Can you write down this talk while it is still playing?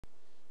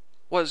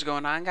What is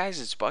going on, guys?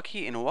 It's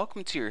Bucky and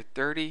welcome to your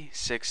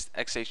 36th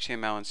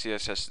XHTML and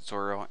CSS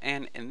tutorial.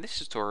 And in this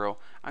tutorial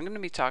I'm going to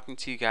be talking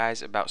to you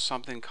guys about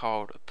something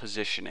called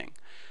positioning.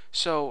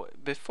 So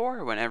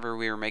before, whenever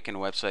we were making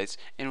websites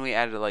and we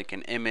added like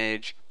an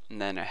image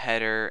and then a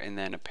header and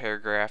then a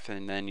paragraph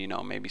and then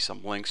maybe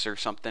some links or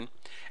something,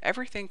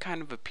 everything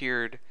kind of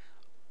appeared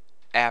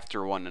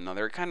after one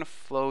another. It kind of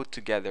flowed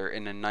together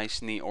in a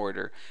nice, neat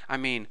order. I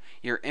mean,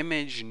 your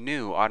image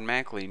knew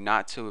automatically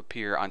not to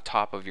appear on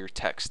top of your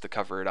text to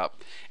cover it up.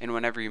 And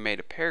whenever you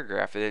made a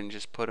paragraph, it didn't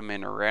just put them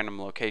in a random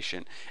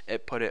location.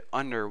 It put it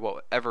under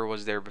whatever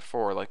was there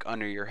before, like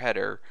under your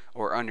header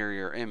or under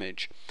your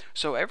image.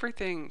 So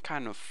everything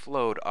kind of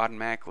flowed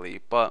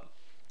automatically, but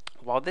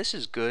while this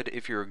is good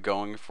if you're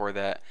going for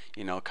that,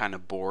 kind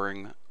of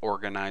boring,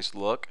 organized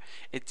look,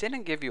 it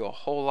didn't give you a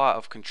whole lot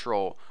of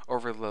control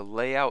over the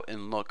layout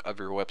and look of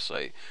your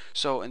website.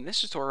 So in this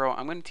tutorial,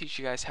 I'm going to teach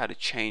you guys how to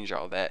change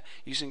all that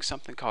using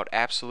something called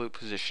absolute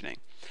positioning.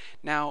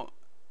 Now,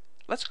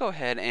 let's go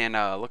ahead and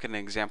look at an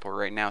example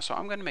right now. So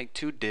I'm going to make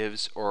two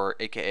divs, or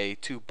aka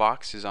two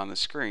boxes on the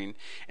screen,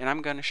 and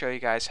I'm going to show you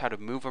guys how to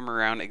move them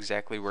around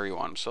exactly where you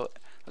want them. So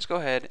let's go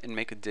ahead and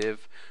make a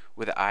div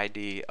with an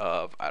ID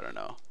of, I don't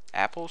know,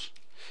 apples,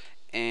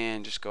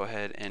 and just go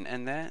ahead and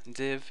end that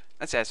div.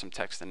 Let's add some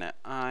text in it.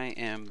 I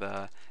am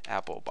the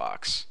apple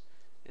box.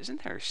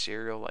 Isn't there a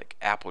cereal like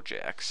Apple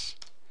Jacks?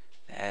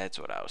 That's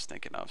what I was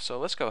thinking of. So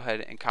let's go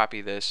ahead and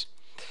copy this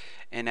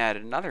and add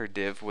another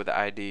div with the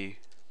ID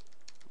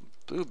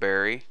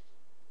blueberry,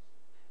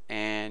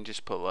 and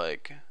just put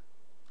like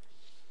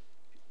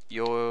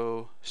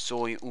yo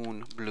soy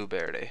un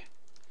blueberry.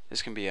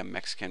 This can be a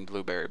Mexican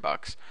blueberry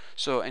box.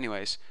 So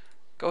anyways,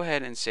 go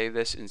ahead and save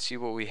this and see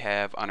what we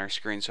have on our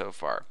screen so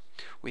far.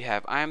 We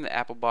have I am the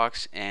apple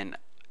box and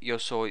yo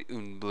soy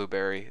un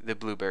blueberry, the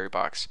blueberry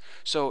box.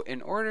 So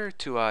in order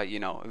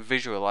to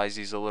visualize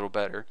these a little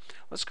better,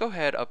 let's go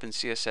ahead up in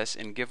CSS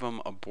and give them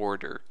a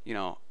border,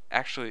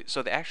 actually,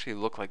 so they actually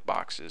look like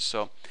boxes.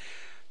 So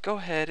go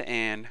ahead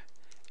and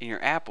in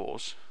your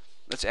apples,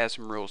 let's add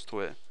some rules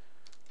to it.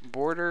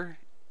 Border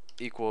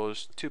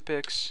equals 2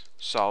 pixels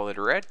solid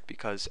red,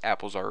 because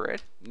apples are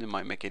red. It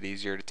might make it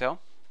easier to tell.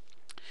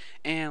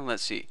 And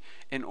let's see,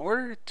 in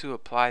order to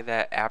apply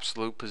that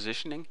absolute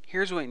positioning,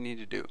 here's what you need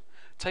to do.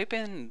 Type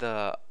in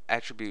the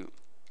attribute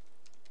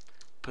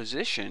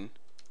position,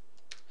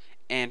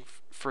 and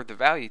for the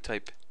value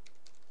type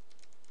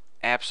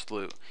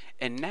absolute.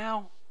 And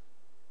now,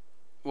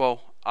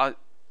 well,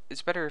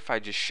 it's better if I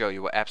just show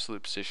you what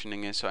absolute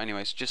positioning is. So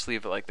anyways, just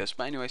leave it like this.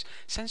 But anyways,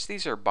 since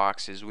these are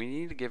boxes, we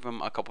need to give them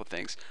a couple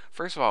things.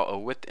 First of all, a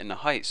width and a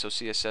height, so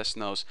CSS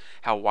knows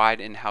how wide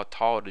and how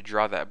tall to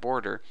draw that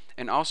border,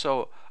 and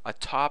also a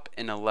top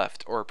and a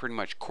left, or pretty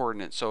much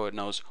coordinates, so it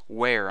knows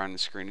where on the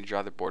screen to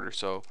draw the border.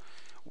 So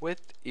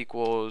width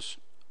equals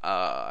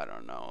I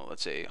don't know,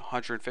 let's say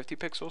 150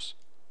 pixels,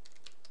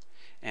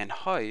 and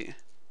height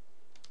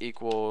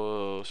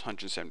equals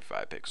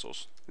 175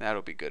 pixels.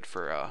 That'll be good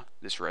for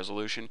this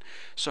resolution.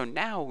 So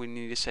now we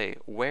need to say,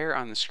 where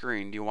on the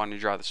screen do you want to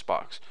draw this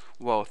box?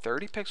 Well,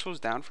 30 pixels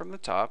down from the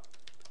top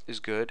is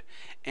good,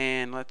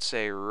 and let's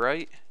say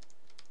right,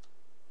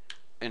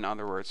 in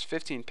other words,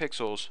 15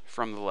 pixels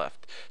from the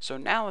left. So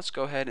now let's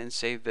go ahead and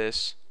save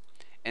this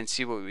and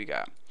see what we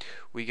got.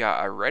 We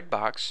got a red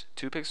box,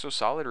 2 pixels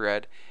solid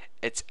red.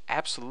 It's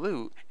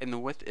absolute, and the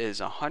width is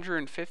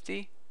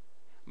 150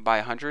 by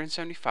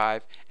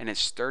 175, and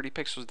it's 30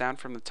 pixels down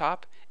from the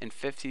top and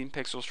 15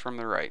 pixels from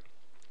the right.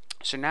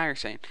 So now you're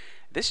saying,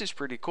 this is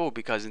pretty cool,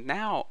 because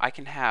now I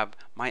can have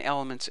my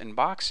elements in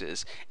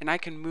boxes and I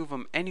can move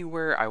them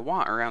anywhere I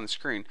want around the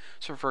screen.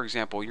 So for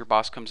example, your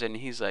boss comes in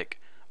and he's like,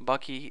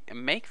 Bucky,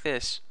 make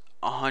this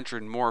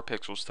 100 more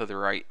pixels to the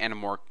right and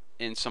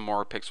some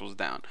more pixels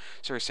down.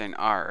 So we're saying,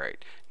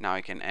 alright, now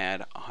I can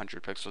add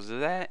 100 pixels to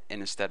that,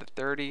 and instead of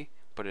 30,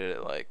 put it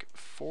at like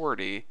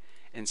 40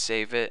 and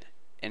save it,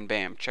 and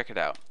bam, check it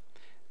out.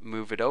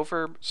 Move it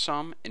over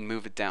some and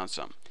move it down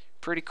some.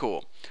 Pretty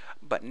cool.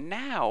 But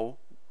now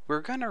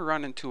we're going to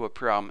run into a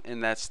problem,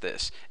 and that's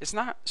this. It's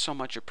not so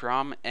much a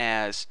problem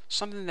as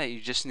something that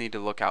you just need to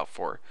look out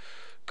for.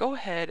 Go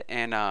ahead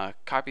and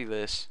copy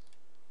this,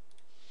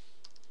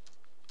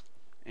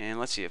 and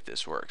let's see if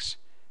this works.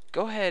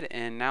 Go ahead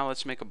and now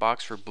let's make a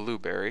box for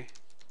blueberry,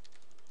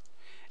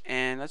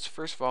 and let's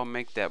first of all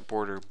make that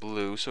border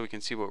blue so we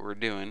can see what we're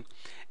doing,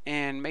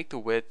 and make the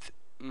width,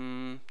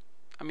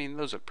 I mean,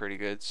 those look pretty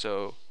good,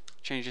 so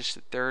change this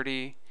to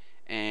 30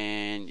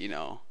 and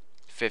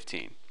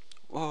 15.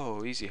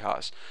 Whoa, easy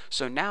hoss.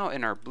 So now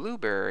in our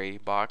blueberry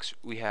box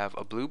we have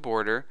a blue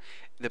border.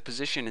 The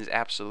position is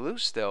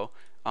absolute still.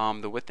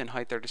 The width and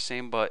height are the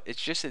same, but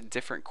it's just at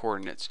different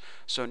coordinates.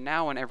 So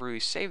now whenever we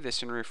save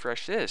this and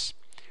refresh this,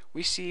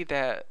 we see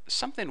that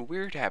something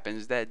weird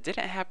happens that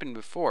didn't happen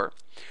before.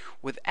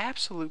 With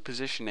absolute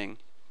positioning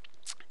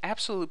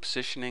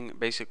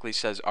basically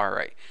says,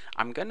 alright,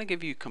 I'm going to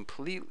give you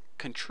complete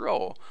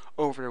control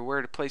over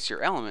where to place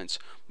your elements,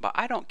 but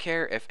I don't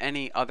care if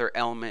any other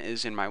element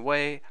is in my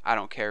way. I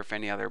don't care if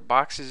any other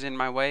box is in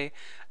my way.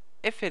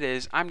 If it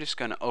is, I'm just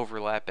going to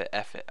overlap it,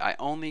 F it. I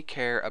only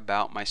care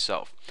about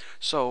myself.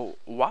 So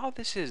while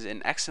this is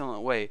an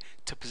excellent way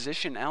to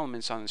position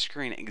elements on the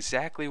screen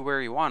exactly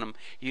where you want them,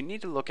 you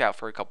need to look out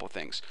for a couple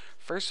things.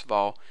 First of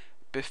all,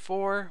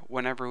 before,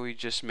 whenever we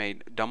just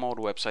made dumb old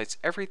websites,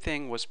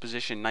 everything was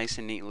positioned nice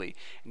and neatly.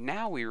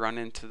 Now we run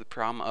into the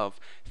problem of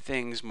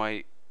things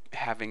might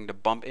having to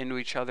bump into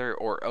each other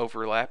or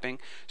overlapping.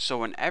 So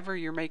whenever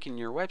you're making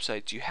your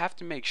websites, you have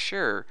to make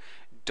sure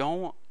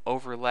don't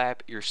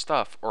overlap your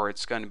stuff or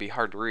it's going to be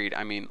hard to read.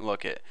 I mean,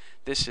 look at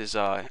this is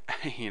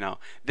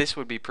this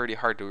would be pretty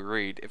hard to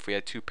read if we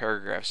had two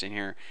paragraphs in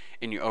here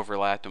and you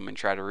overlapped them and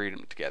try to read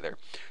them together.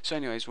 So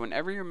anyways,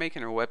 whenever you're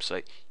making a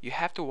website, you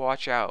have to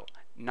watch out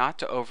not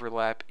to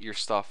overlap your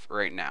stuff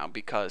right now,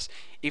 because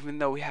even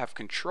though we have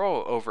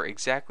control over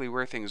exactly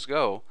where things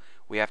go,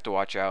 we have to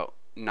watch out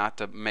not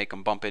to make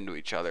them bump into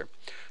each other.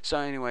 So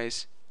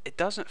anyways, it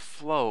doesn't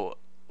flow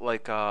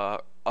like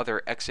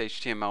other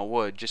XHTML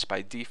would just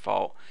by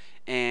default.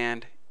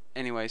 And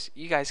anyways,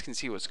 you guys can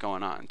see what's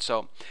going on.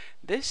 So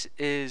this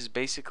is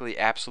basically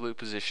absolute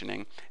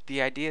positioning.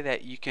 The idea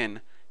that you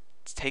can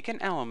take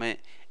an element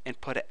and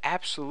put it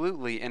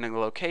absolutely in a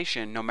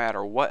location no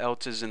matter what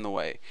else is in the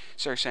way.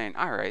 So you're saying,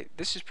 alright,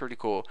 this is pretty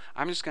cool.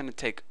 I'm just going to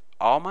take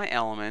all my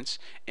elements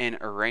and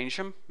arrange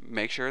them,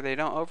 make sure they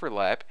don't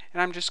overlap,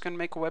 and I'm just going to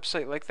make a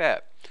website like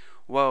that.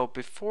 Well,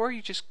 before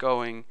you just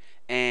go and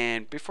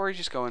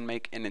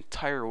make an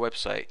entire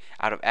website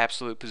out of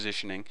absolute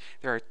positioning,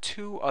 there are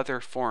two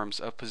other forms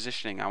of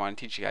positioning I want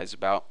to teach you guys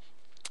about.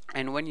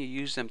 And when you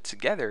use them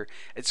together,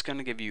 it's going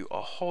to give you a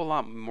whole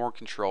lot more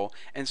control,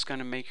 and it's going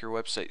to make your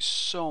website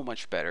so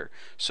much better.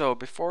 So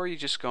before you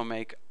just go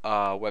make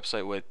a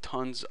website with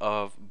tons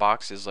of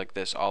boxes like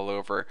this all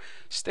over,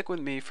 stick with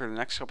me for the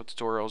next couple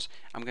tutorials.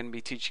 I'm going to be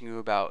teaching you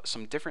about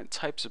some different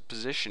types of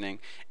positioning,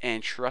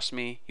 and trust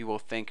me, you will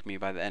thank me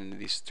by the end of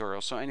these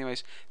tutorials. So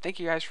anyways,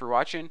 thank you guys for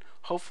watching.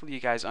 Hopefully you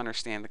guys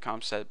understand the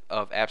concept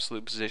of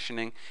absolute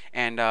positioning,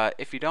 and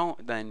if you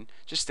don't, then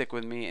just stick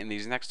with me in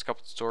these next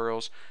couple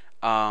tutorials.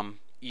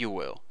 You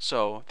will.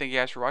 So thank you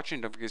guys for watching.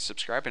 Don't forget to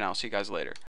subscribe, and I'll see you guys later.